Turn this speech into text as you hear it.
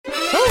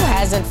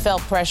hasn't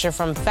felt pressure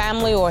from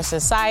family or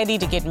society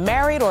to get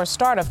married or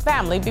start a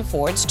family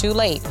before it's too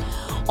late.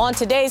 On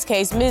today's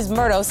case, Ms.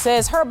 Mirto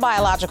says her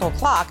biological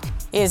clock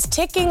is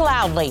ticking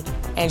loudly,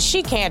 and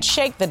she can't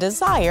shake the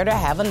desire to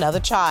have another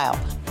child.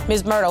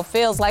 Ms. Mirto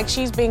feels like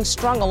she's being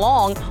strung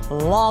along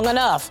long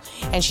enough,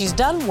 and she's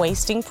done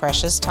wasting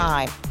precious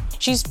time.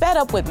 She's fed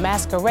up with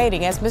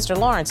masquerading as Mr.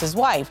 Lawrence's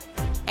wife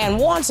and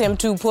wants him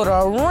to put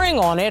a ring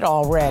on it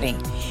already.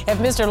 If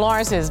Mr.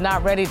 Lawrence is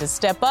not ready to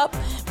step up,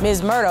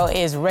 Ms. Mirto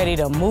is ready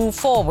to move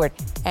forward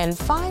and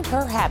find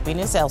her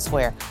happiness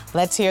elsewhere.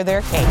 Let's hear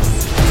their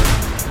case.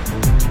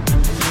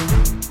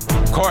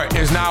 Court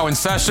is now in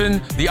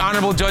session. The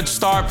Honorable Judge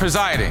Starr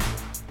presiding.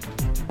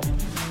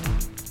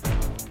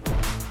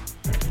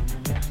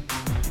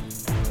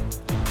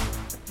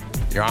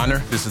 Your Honor,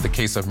 this is the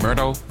case of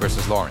Mirto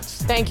versus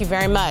Lawrence. Thank you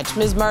very much.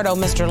 Ms. Mirto,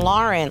 Mr.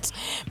 Lawrence.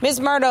 Ms.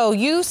 Mirto,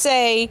 you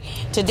say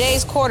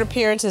today's court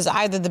appearance is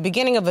either the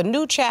beginning of a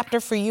new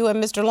chapter for you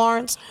and Mr.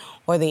 Lawrence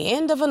or the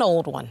end of an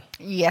old one.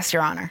 Yes,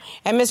 Your Honor.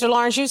 And Mr.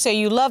 Lawrence, you say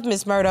you love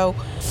Ms. Mirto,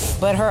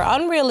 but her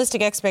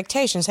unrealistic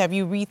expectations have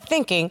you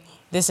rethinking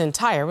this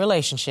entire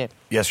relationship.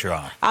 Yes, Your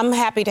Honor. I'm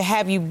happy to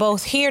have you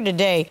both here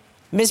today.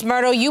 Ms.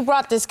 Mirto, you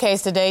brought this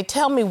case today.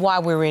 Tell me why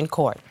we're in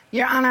court.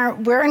 Your Honor,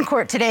 we're in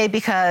court today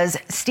because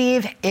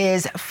Steve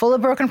is full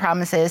of broken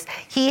promises.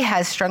 He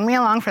has strung me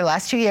along for the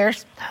last 2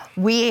 years.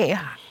 We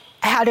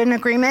had an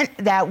agreement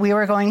that we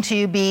were going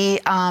to be,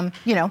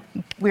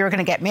 we were going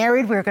to get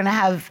married. We were going to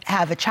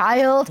have a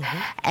child.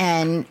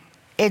 And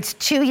it's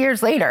 2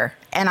 years later,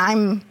 and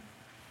I'm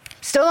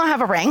still don't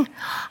have a ring.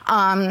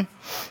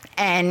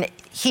 And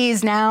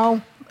he's now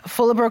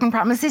full of broken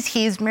promises.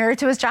 He's married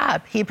to his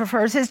job. He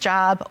prefers his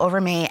job over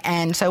me.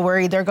 And so we're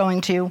either going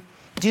to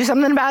do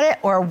something about it,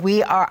 or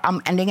I'm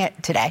ending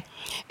it today.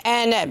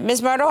 And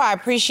Ms. Mirto, I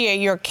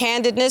appreciate your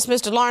candidness.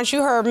 Mr. Lawrence,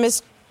 you heard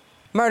Ms.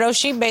 Mirto.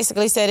 She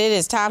basically said it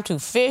is time to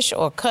fish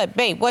or cut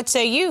bait. What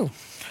say you?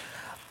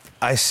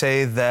 I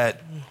say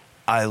that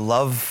I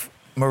love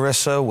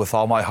Marissa with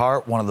all my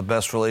heart. One of the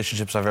best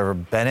relationships I've ever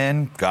been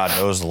in. God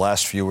knows the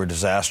last few were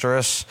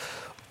disastrous.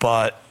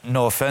 But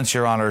no offense,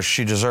 Your Honor,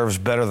 she deserves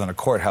better than a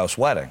courthouse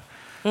wedding.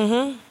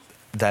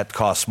 That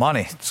costs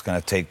money. It's going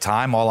to take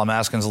time. All I'm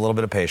asking is a little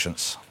bit of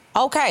patience.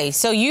 Okay,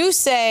 so you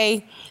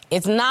say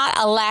it's not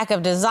a lack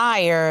of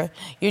desire,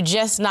 you're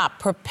just not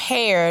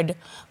prepared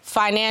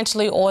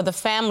financially, or the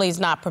family's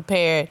not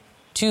prepared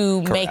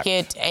to Correct. make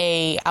it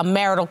a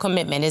marital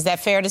commitment. Is that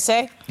fair to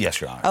say?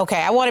 Yes, Your Honor.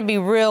 Okay, I want to be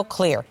real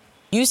clear.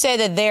 You say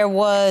that there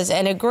was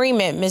an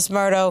agreement, Ms.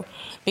 Mirto,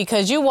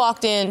 because you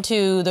walked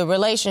into the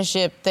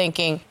relationship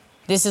thinking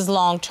this is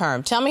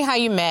long-term. Tell me how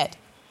you met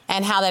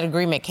and how that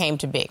agreement came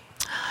to be.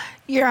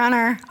 Your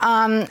Honor,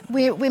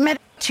 we met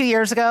 2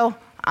 years ago.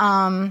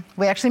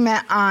 We actually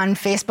met on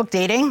Facebook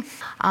dating.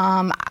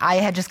 I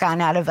had just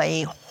gotten out of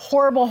a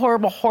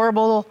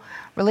horrible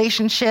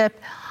relationship.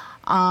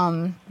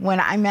 When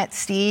I met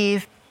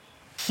Steve,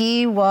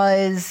 he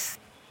was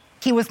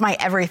my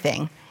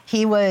everything.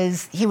 He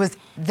was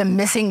the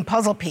missing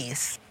puzzle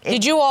piece.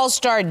 Did you all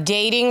start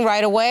dating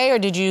right away, or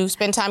did you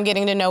spend time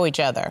getting to know each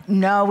other?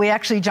 No, we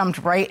actually jumped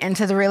right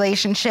into the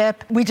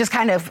relationship. We just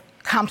kind of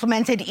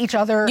complimented each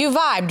other. You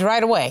vibed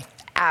right away?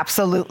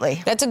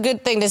 Absolutely. That's a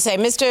good thing to say.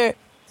 Mr.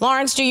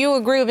 Lawrence, do you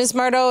agree with Ms.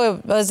 Mirto?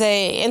 It was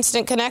an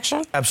instant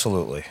connection?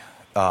 Absolutely.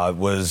 It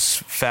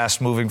was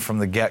fast-moving from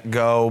the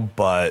get-go,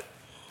 but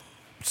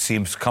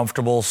seems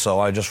comfortable, so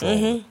I just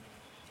rolled.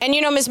 And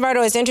you know, Ms.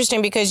 Mirto, it's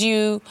interesting because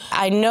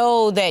I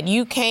know that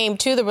you came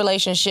to the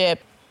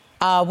relationship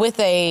with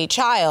a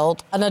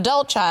child, an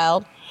adult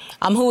child,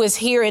 who is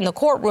here in the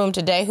courtroom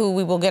today, who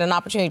we will get an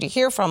opportunity to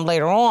hear from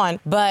later on.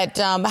 But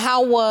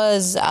how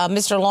was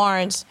Mr.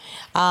 Lawrence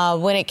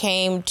when it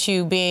came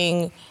to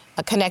being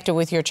connected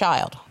with your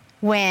child?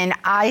 When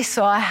I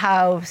saw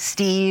how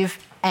Steve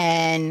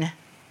and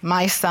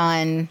my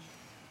son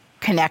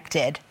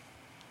connected,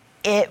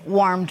 it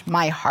warmed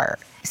my heart.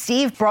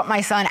 Steve brought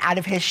my son out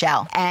of his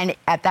shell. And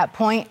at that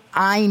point,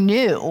 I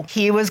knew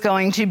he was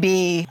going to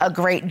be a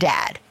great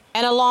dad.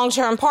 And a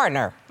long-term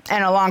partner.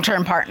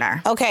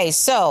 Okay,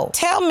 so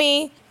tell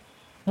me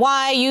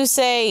why you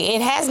say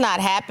it has not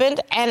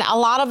happened, and a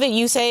lot of it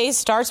you say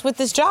starts with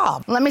this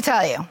job. Let me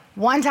tell you,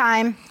 one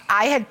time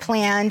I had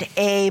planned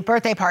a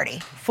birthday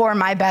party for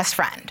my best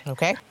friend.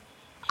 Okay.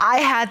 I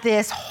had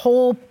this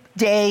whole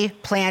day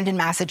planned in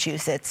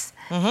Massachusetts,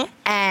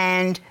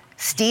 and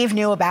Steve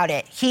knew about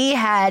it. He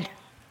had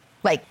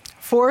like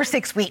 4 or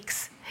 6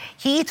 weeks.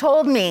 He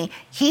told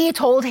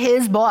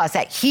his boss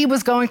that he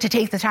was going to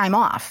take the time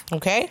off.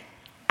 Okay.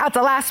 At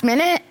the last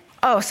minute,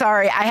 oh,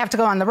 sorry, I have to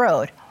go on the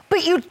road.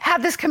 But you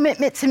have this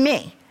commitment to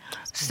me.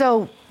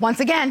 So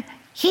once again,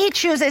 he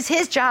chooses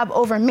his job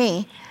over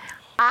me.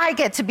 I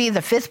get to be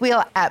the fifth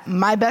wheel at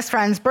my best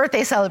friend's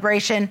birthday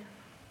celebration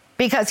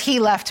because he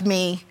left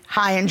me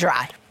high and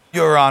dry.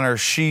 Your Honor,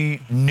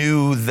 she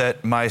knew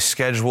that my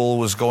schedule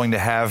was going to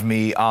have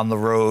me on the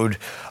road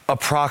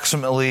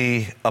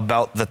approximately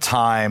about the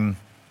time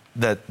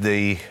that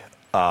the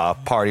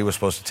party was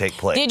supposed to take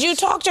place. Did you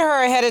talk to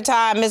her ahead of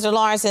time, Mr.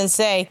 Lawrence, and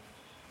say,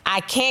 I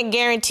can't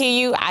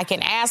guarantee you. I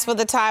can ask for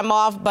the time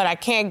off, but I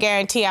can't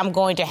guarantee I'm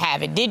going to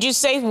have it. Did you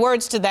say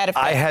words to that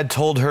effect? I had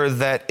told her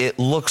that it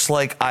looks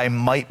like I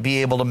might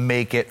be able to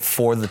make it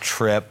for the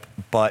trip,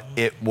 but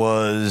it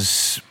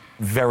was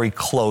very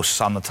close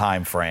on the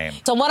time frame.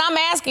 So what I'm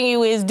asking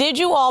you is, did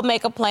you all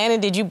make a plan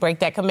and did you break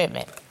that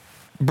commitment?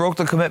 Broke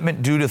the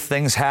commitment due to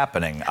things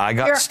happening. I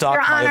got stuck.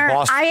 Your My Honor,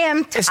 boss. I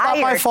am tired. It's not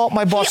my fault.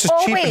 My boss is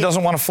cheap and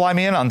doesn't want to fly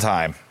me in on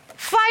time.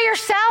 Fly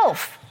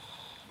yourself.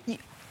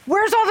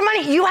 Where's all the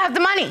money? You have the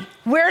money.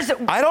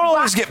 I don't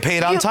always get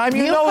paid on time.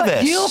 You know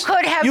this. You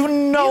could have. You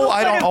know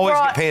I don't always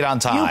get paid on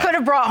time. You could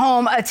have brought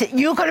home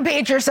you could have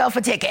paid yourself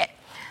a ticket.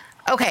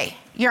 Okay,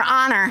 Your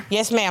Honor.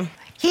 Yes, ma'am.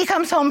 He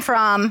comes home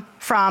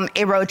from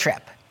a road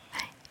trip.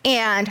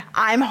 And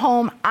I'm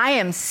home. I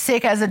am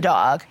sick as a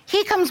dog.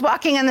 He comes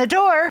walking in the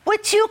door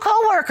with 2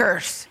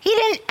 coworkers. He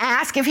didn't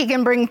ask if he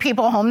can bring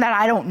people home that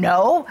I don't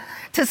know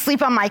to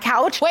sleep on my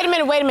couch. Wait a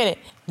minute.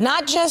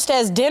 Not just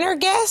as dinner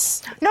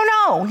guests?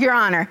 No, Your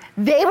Honor.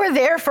 They were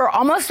there for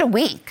almost a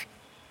week.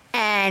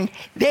 And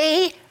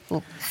they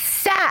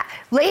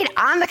laid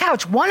on the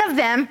couch. One of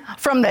them,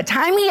 from the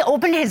time he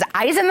opened his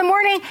eyes in the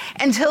morning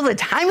until the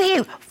time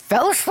he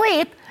fell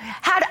asleep,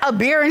 had a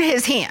beer in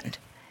his hand.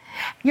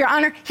 Your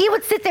Honor, he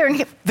would sit there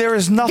and there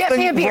is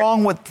nothing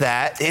wrong with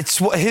that.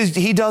 It's what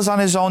he does on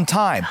his own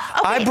time.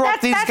 Okay, I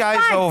brought these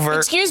guys over.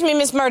 Excuse me,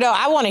 Miss Mirto.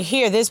 I want to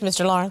hear this,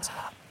 Mr. Lawrence.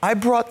 I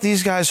brought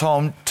these guys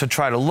home to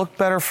try to look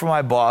better for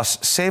my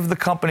boss, save the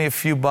company a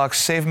few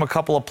bucks, save him a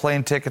couple of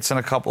plane tickets and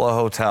a couple of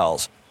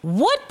hotels.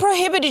 What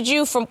prohibited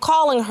you from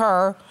calling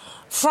her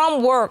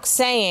from work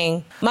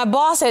saying, my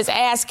boss has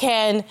asked,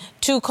 can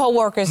 2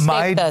 coworkers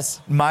stay with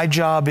us? My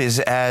job is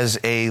as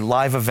a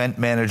live event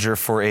manager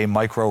for a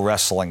micro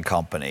wrestling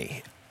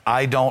company.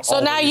 I don't. So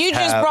now you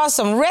just brought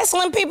some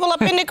wrestling people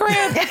up in the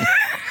crib?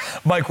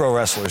 Micro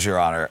wrestlers, Your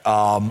Honor.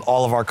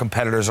 All of our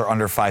competitors are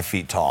under 5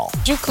 feet tall.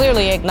 You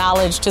clearly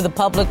acknowledge to the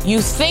public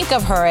you think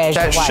of her as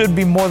your wife. That should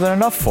be more than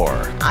enough for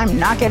her. I'm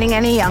not getting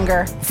any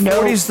younger.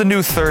 No. 40's the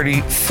new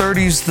 30,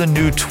 30's the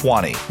new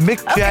 20.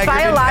 Mick Jagger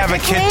didn't have a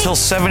kid till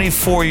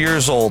 74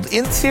 years old.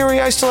 In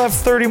theory, I still have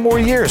 30 more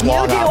years. You do,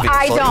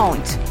 I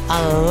don't.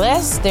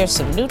 Unless there's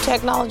some new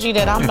technology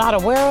that I'm not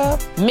aware of,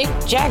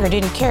 Mick Jagger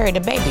didn't carry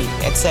the baby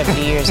at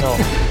 70 years old.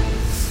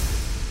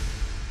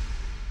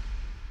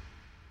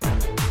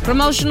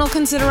 Promotional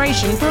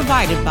consideration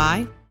provided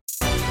by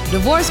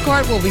Divorce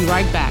Court. Will be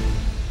right back.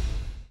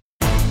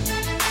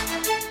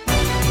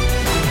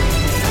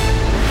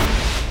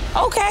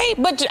 Okay,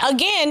 but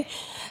again,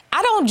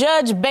 I don't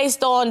judge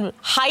based on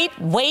height,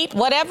 weight,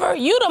 whatever.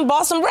 You done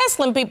brought some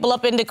wrestling people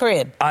up in the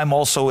crib. I'm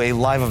also a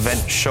live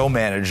event show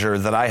manager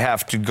that I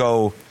have to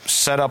go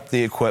set up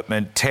the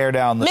equipment, tear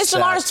down the sets.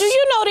 Mr. Lawrence, do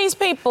you know these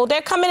people?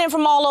 They're coming in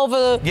from all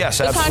over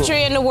the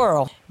country and the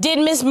world. Did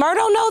Miss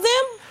Mirto know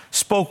them?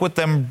 Spoke with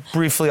them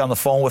briefly on the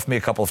phone with me a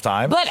couple of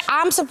times. But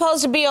I'm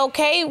supposed to be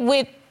okay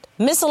with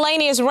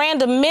miscellaneous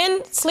random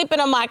men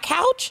sleeping on my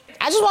couch?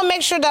 I just want to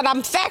make sure that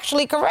I'm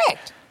factually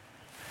correct.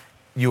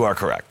 You are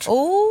correct.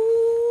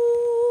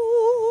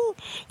 Ooh.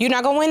 You're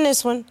not going to win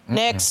this one. Mm-hmm.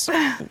 Next,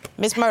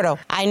 Miss Mirto.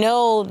 I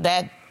know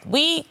that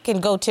we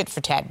can go tit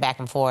for tat back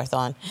and forth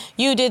on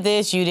you did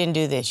this, you didn't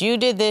do this. You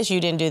did this,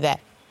 you didn't do that.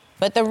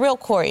 But the real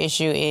core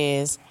issue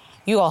is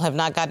you all have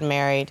not gotten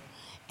married.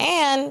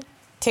 And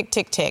tick,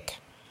 tick, tick.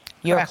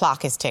 Your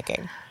clock is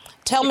ticking.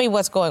 Tell me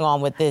what's going on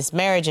with this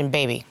marriage and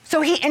baby.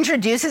 So he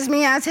introduces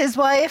me as his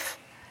wife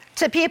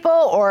to people,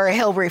 or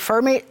he'll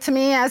refer to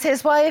me as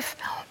his wife,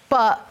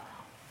 but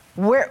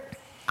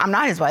I'm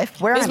not his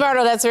wife. Ms.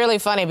 Mirto, that's really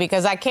funny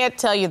because I can't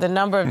tell you the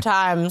number of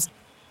times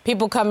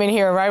people come in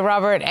here, right,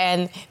 Robert,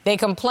 and they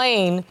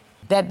complain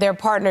that their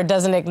partner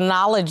doesn't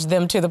acknowledge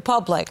them to the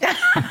public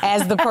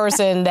as the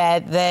person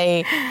that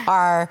they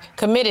are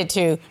committed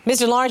to.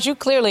 Mr. Lawrence, you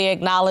clearly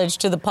acknowledge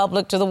to the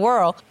public, to the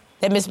world,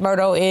 that Ms.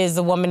 Mirto is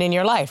the woman in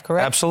your life,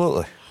 correct?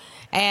 Absolutely.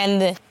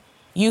 And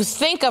you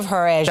think of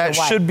her as your wife.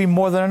 That should be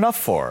more than enough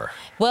for her.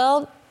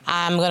 Well,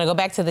 I'm going to go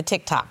back to the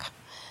TikTok.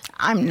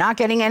 I'm not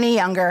getting any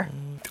younger.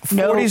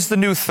 40's the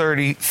new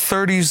 30,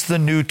 30's the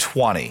new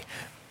 20.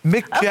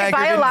 Mick Jagger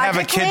didn't have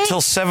a kid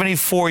till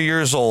 74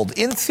 years old.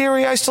 In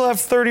theory, I still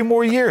have 30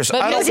 more years.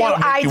 But I don't want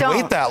to make you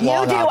wait that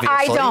long, You do, obviously.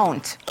 I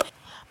don't.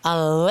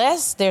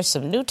 Unless there's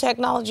some new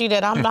technology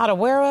that I'm not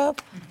aware of,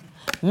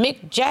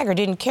 Mick Jagger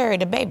didn't carry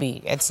the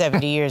baby at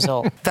 70 years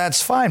old.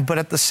 That's fine, but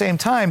at the same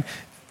time,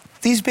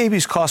 these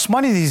babies cost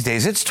money these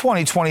days. It's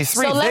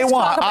 2023. So they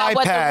want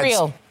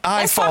iPads,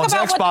 iPhones,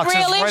 Xboxes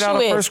right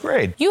out of first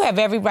grade. You have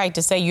every right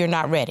to say you're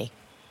not ready.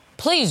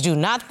 Please do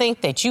not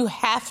think that you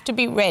have to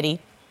be ready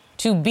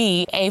to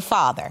be a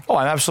father. Oh,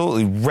 I'm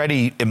absolutely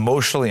ready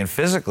emotionally and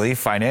physically.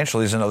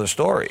 Financially is another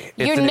story.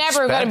 You're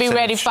never going to be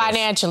ready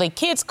financially.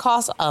 Kids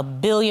cost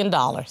 $1 billion.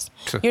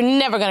 You're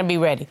never going to be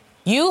ready.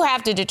 You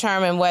have to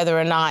determine whether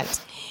or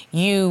not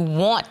you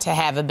want to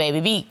have a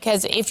baby.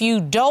 Because if you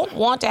don't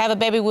want to have a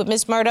baby with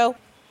Miss Mirto,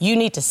 you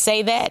need to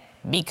say that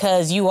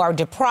because you are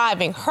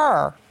depriving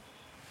her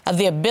of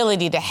the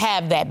ability to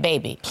have that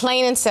baby.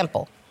 Plain and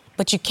simple.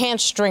 but you can't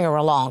string her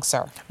along,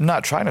 sir. I'm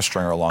not trying to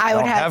string her along. I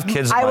don't have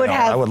kids of my own.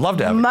 I would love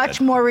to have much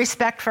more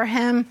respect for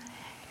him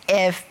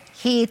if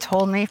he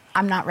told me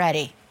I'm not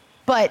ready.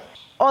 But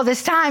all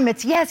this time,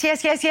 it's yes,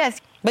 yes, yes,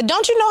 yes. But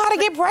don't you know how to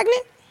get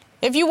pregnant?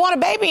 If you want a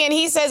baby and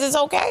he says it's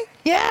okay?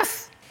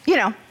 Yes. You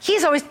know,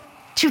 he's always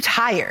too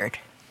tired.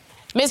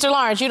 Mr.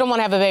 Lawrence, you don't want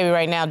to have a baby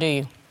right now, do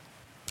you?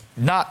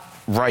 Not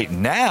right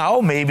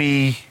now.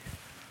 Maybe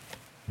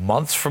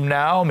months from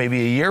now,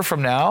 maybe a year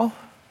from now.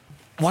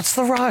 What's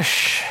the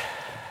rush?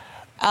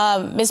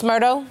 Miss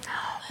Mirto?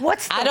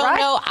 What's the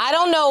rush? I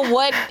don't know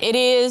what it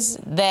is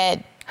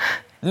that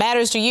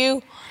matters to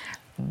you,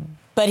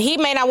 but he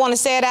may not want to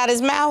say it out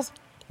his mouth,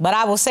 but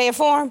I will say it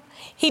for him.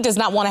 He does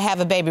not want to have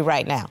a baby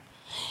right now.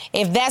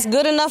 If that's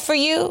good enough for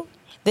you,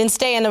 then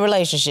stay in the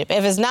relationship.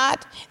 If it's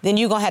not, then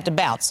you're going to have to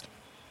bounce.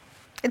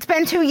 It's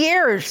been 2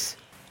 years.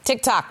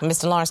 Tick-tock,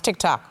 Mr. Lawrence,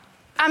 tick-tock.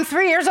 I'm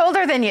 3 years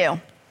older than you.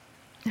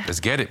 Let's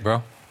get it,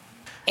 bro.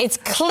 It's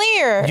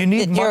clear you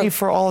need money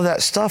for all of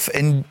that stuff,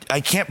 and I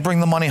can't bring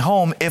the money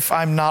home if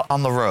I'm not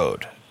on the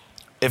road.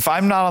 If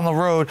I'm not on the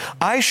road,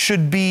 I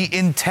should be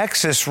in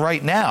Texas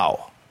right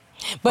now.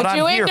 But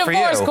you're in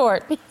divorce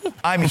court.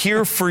 I'm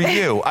here for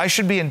you. I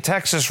should be in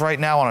Texas right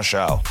now on a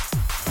show.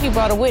 You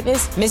brought a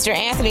witness, Mr.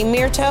 Anthony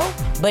Mirto,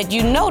 but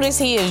you notice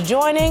he is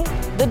joining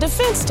the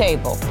defense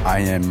table. I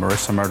am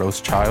Marissa Mirto's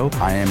child.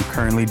 I am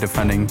currently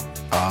defending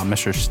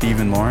Mr.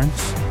 Stephen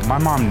Lawrence. My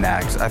mom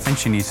nags. I think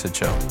she needs to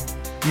chill.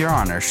 Your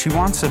Honor, she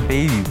wants a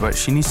baby, but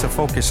she needs to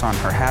focus on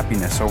her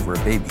happiness over a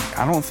baby.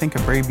 I don't think a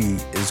baby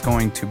is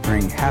going to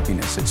bring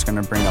happiness. It's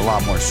going to bring a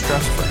lot more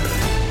stress for her.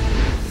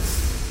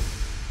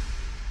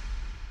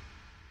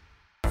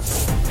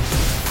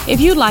 If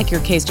you'd like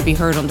your case to be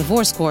heard on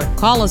divorce court,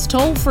 call us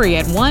toll-free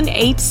at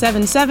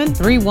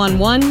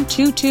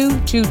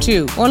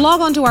 1-877-311-2222 or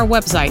log on to our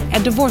website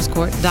at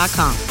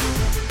divorcecourt.com.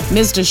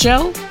 Missed a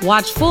show?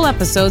 Watch full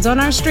episodes on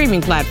our streaming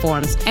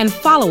platforms and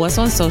follow us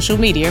on social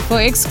media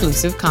for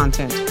exclusive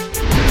content.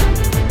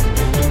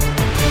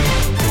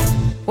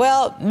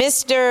 Well,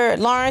 Mr.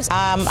 Lawrence,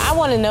 I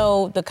want to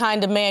know the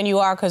kind of man you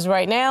are, because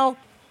right now,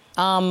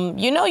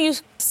 you know you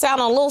sound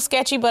a little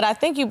sketchy, but I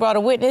think you brought a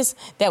witness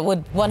that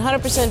would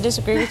 100%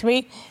 disagree with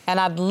me, and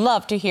I'd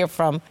love to hear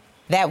from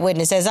that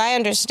witness. As I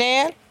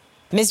understand,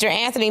 Mr.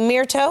 Anthony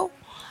Mirto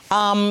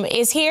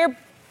is here.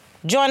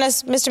 Join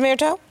us, Mr.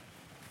 Mirto.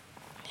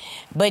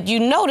 But you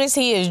notice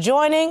he is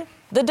joining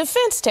the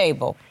defense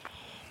table,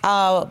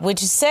 which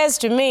says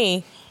to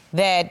me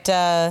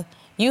that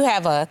you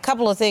have a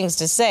couple of things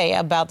to say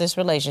about this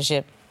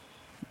relationship.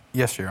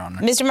 Yes, Your Honor.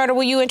 Mr. Mirto,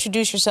 will you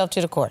introduce yourself to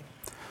the court?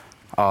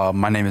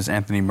 My name is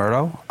Anthony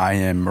Mirto. I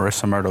am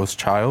Marissa Mirto's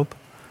child.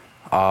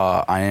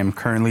 I am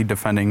currently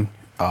defending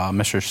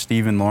Mr.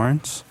 Stephen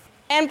Lawrence.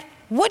 And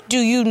what do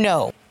you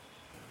know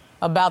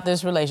about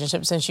this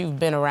relationship since you've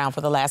been around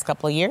for the last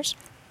couple of years?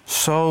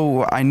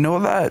 So I know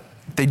that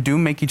they do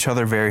make each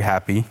other very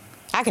happy.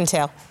 I can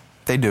tell.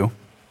 They do.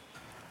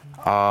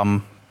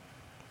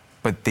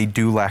 But they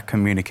do lack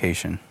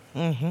communication,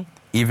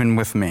 even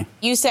with me.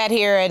 You sat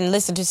here and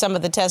listened to some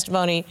of the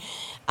testimony.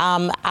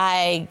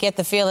 I get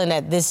the feeling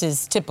that this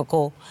is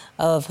typical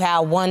of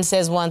how one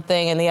says one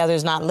thing and the other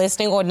is not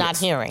listening or not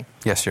hearing.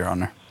 Yes, Your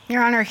Honor.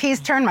 Your Honor, he's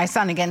turned my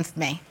son against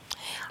me.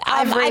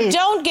 I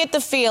don't get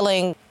the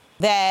feeling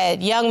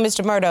that young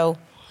Mr. Mirto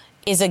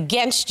is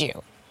against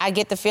you. I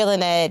get the feeling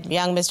that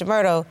young Mr.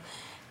 Mirto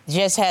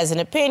just has an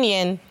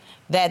opinion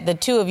that the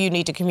two of you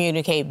need to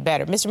communicate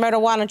better. Mr.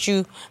 Mirto, why don't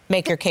you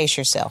make your case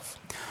yourself?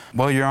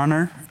 Well, Your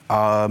Honor,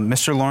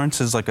 Mr.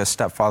 Lawrence is like a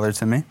stepfather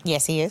to me.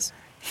 Yes, he is.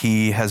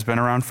 He has been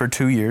around for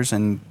 2 years,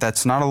 and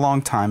that's not a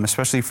long time,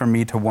 especially for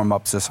me to warm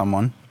up to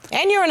someone.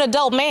 And you're an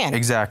adult man.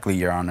 Exactly,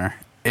 Your Honor.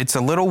 It's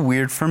a little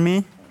weird for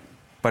me,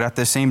 but at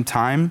the same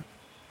time,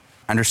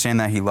 I understand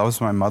that he loves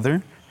my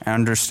mother, and I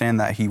understand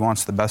that he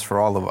wants the best for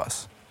all of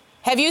us.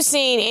 Have you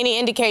seen any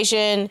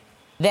indication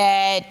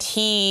that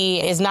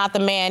he is not the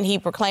man he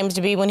proclaims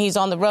to be when he's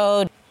on the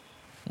road?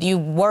 Do you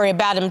worry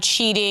about him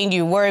cheating? Do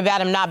you worry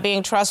about him not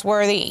being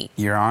trustworthy?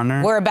 Your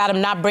Honor? Worry about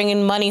him not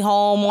bringing money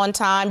home on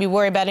time? You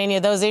worry about any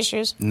of those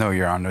issues? No,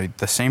 Your Honor.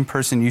 The same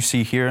person you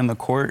see here in the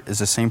court is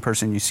the same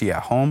person you see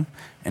at home,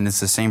 and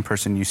it's the same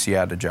person you see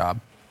at a job.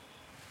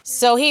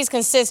 So he's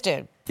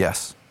consistent?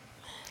 Yes.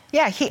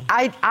 Yeah,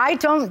 I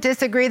don't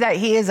disagree that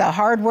he is a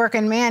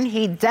hard-working man.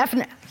 He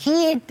definitely,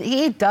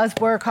 he does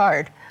work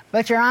hard.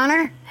 But, Your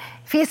Honor,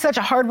 if he's such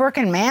a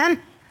hard-working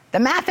man, the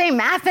math ain't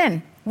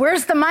mathin'.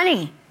 Where's the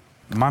money?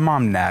 My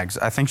mom nags.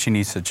 I think she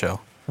needs to chill.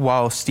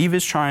 While Steve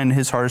is trying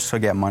his hardest to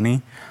get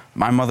money,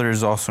 my mother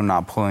is also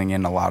not pulling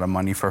in a lot of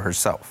money for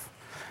herself.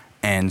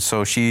 And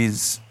so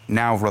she's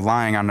now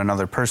relying on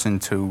another person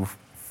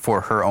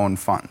for her own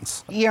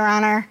funds. Your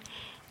Honor,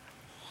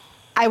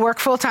 I work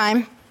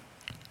full-time,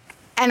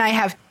 and I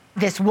have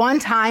this one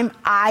time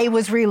I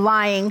was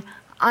relying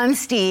on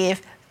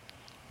Steve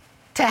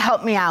to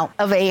help me out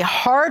of a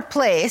hard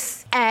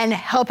place and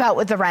help out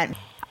with the rent.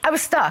 I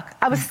was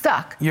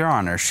stuck. Your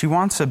Honor, she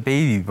wants a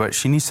baby, but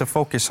she needs to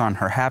focus on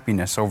her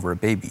happiness over a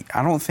baby.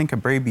 I don't think a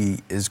baby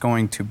is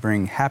going to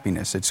bring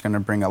happiness. It's going to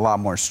bring a lot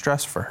more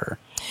stress for her.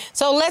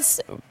 So let's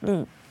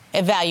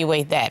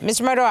evaluate that.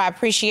 Mr. Mirto, I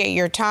appreciate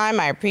your time.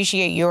 I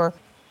appreciate your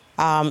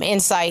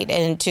insight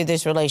into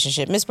this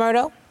relationship. Ms.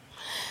 Mirto,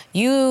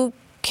 you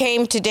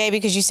came today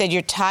because you said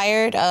you're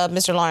tired of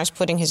Mr. Lawrence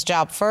putting his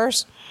job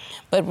first,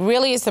 but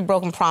really it's the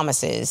broken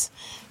promises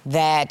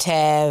that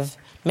have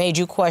made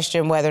you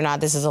question whether or not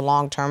this is a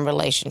long-term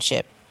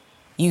relationship.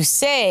 You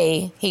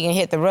say he can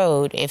hit the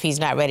road if he's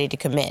not ready to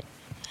commit.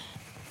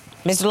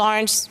 Mr.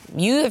 Lawrence,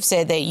 you have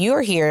said that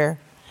you're here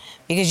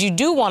because you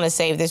do want to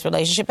save this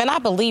relationship, and I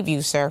believe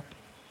you, sir.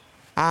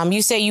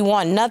 You say you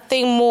want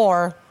nothing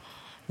more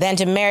than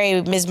to marry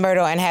Ms.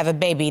 Mirto and have a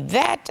baby.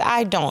 That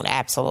I don't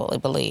absolutely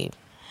believe.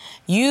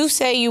 You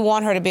say you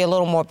want her to be a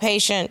little more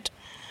patient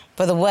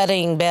for the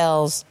wedding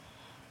bells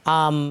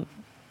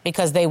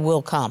because they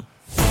will come.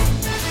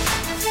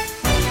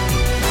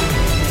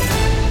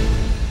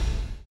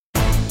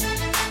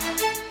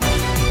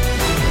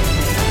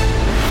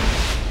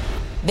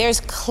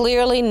 There's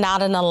clearly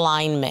not an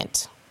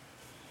alignment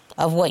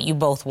of what you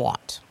both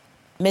want.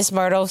 Ms.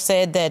 Mirto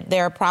said that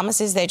there are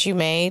promises that you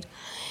made,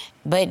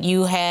 but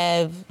you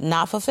have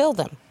not fulfilled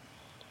them.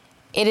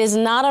 It is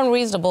not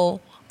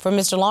unreasonable for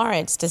Mr.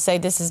 Lawrence to say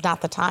this is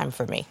not the time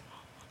for me.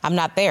 I'm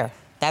not there.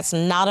 That's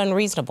not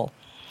unreasonable.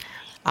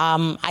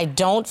 I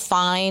don't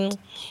find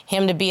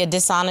him to be a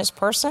dishonest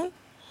person.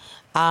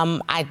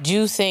 I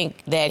do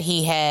think that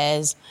he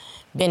has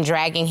been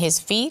dragging his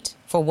feet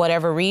for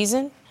whatever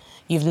reason.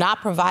 You've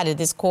not provided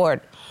this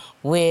court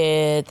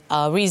with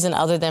a reason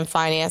other than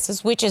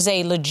finances, which is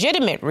a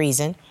legitimate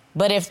reason.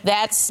 But if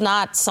that's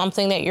not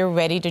something that you're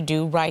ready to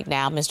do right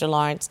now, Mr.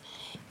 Lawrence,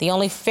 the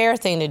only fair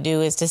thing to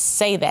do is to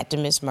say that to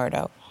Ms.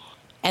 Mirto.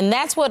 And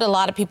that's what a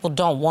lot of people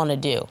don't want to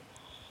do.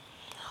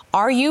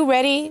 Are you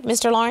ready,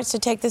 Mr. Lawrence, to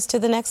take this to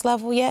the next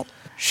level yet?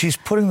 She's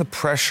putting the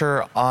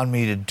pressure on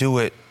me to do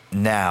it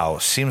now.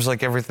 Seems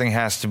like everything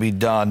has to be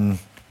done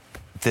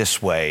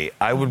this way.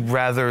 I would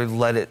rather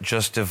let it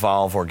just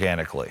evolve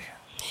organically.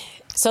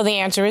 So the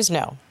answer is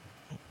no.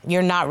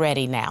 You're not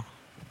ready now.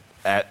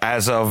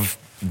 As of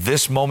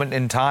this moment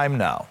in time,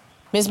 no.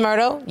 Ms.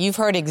 Mirto, you've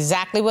heard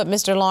exactly what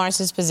Mr.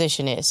 Lawrence's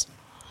position is.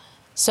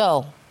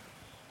 So,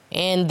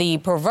 in the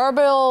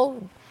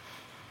proverbial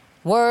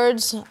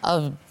words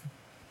of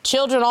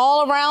children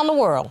all around the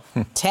world,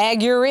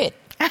 tag you're it.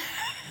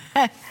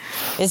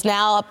 It's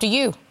now up to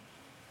you.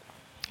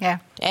 Yeah.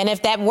 And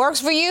if that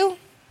works for you,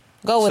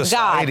 go with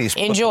Society's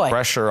God. Enjoy. Put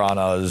pressure on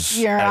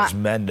us as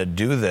men to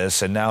do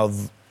this, and now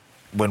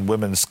when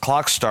women's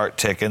clocks start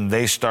ticking,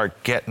 they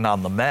start getting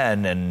on the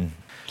men. And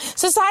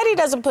society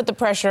doesn't put the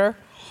pressure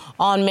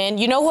on men.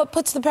 You know what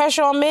puts the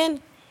pressure on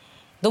men?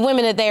 The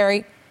women that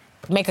they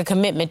make a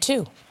commitment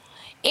to.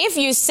 If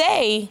you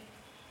say,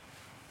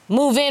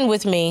 move in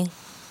with me,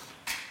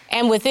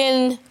 and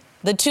within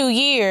the 2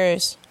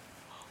 years,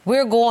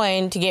 we're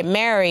going to get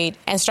married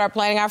and start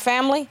planning our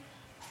family,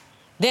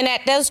 then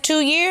at those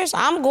 2 years,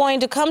 I'm going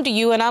to come to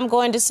you and I'm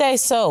going to say,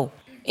 so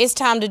it's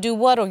time to do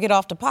what or get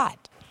off the pot?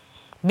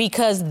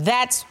 Because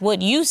that's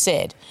what you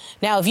said.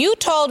 Now, if you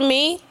told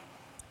me,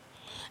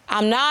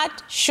 I'm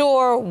not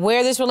sure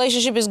where this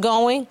relationship is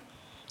going,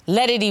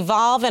 let it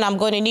evolve, and I'm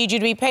going to need you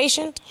to be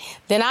patient,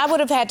 then I would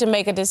have had to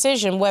make a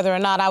decision whether or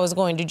not I was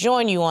going to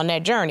join you on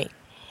that journey.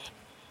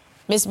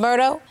 Ms.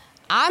 Mirto,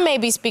 I may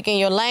be speaking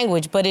your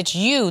language, but it's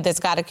you that's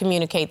got to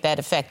communicate that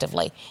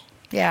effectively.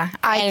 Yeah,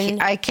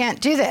 I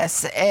can't do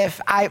this. If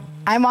I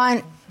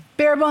want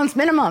bare bones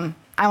minimum,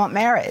 I want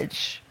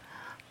marriage.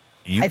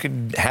 You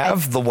could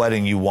have the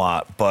wedding you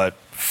want, but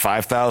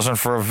 $5,000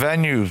 for a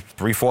venue,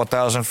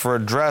 $3,000-4,000 for a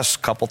dress,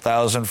 couple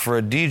thousand for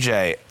a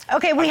DJ.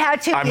 Okay, we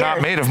had 2 years. I'm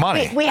not made of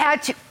money. We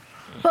had to,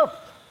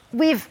 but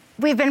we've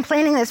been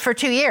planning this for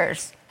 2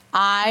 years.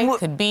 I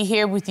could be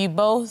here with you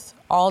both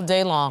all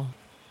day long.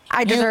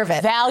 I deserve it.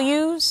 Your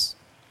values,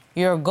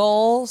 your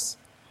goals,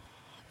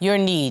 your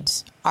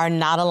needs are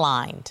not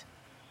aligned.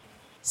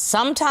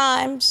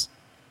 Sometimes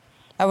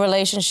a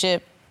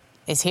relationship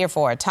is here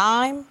for a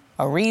time,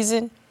 a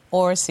reason,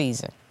 or a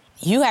season.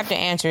 You have to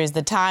answer, is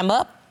the time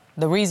up,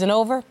 the reason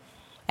over,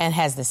 and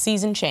has the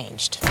season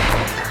changed? I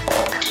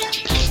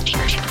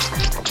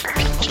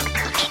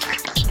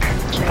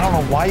don't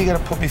know why you got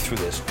to put me through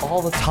this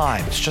all the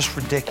time. It's just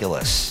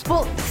ridiculous.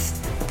 Well,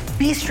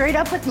 be straight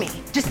up with me.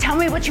 Just tell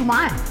me what you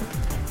want.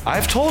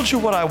 I've told you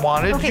what I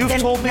wanted. Okay, You've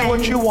told me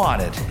what you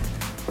wanted.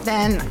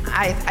 Then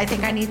I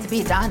think I need to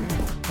be done.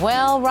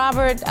 Well,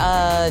 Robert,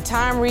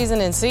 time, reason,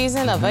 and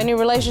season of any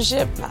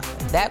relationship,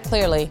 that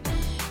clearly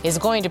is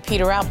going to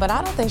peter out, but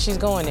I don't think she's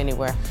going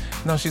anywhere.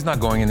 No, she's not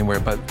going anywhere,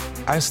 but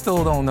I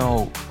still don't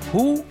know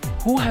who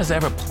has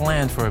ever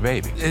planned for a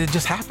baby. It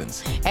just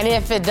happens. And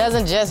if it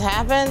doesn't just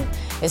happen,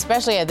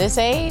 especially at this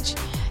age,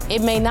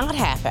 it may not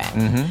happen.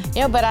 Mm-hmm.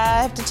 You know, but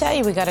I have to tell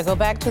you, we got to go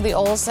back to the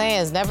old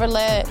sayings. Never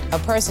let a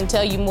person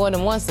tell you more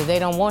than once that they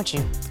don't want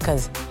you,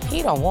 because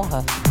he don't want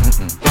her.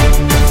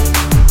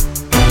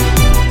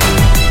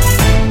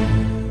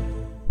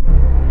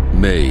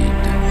 Made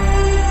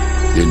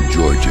in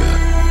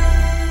Georgia.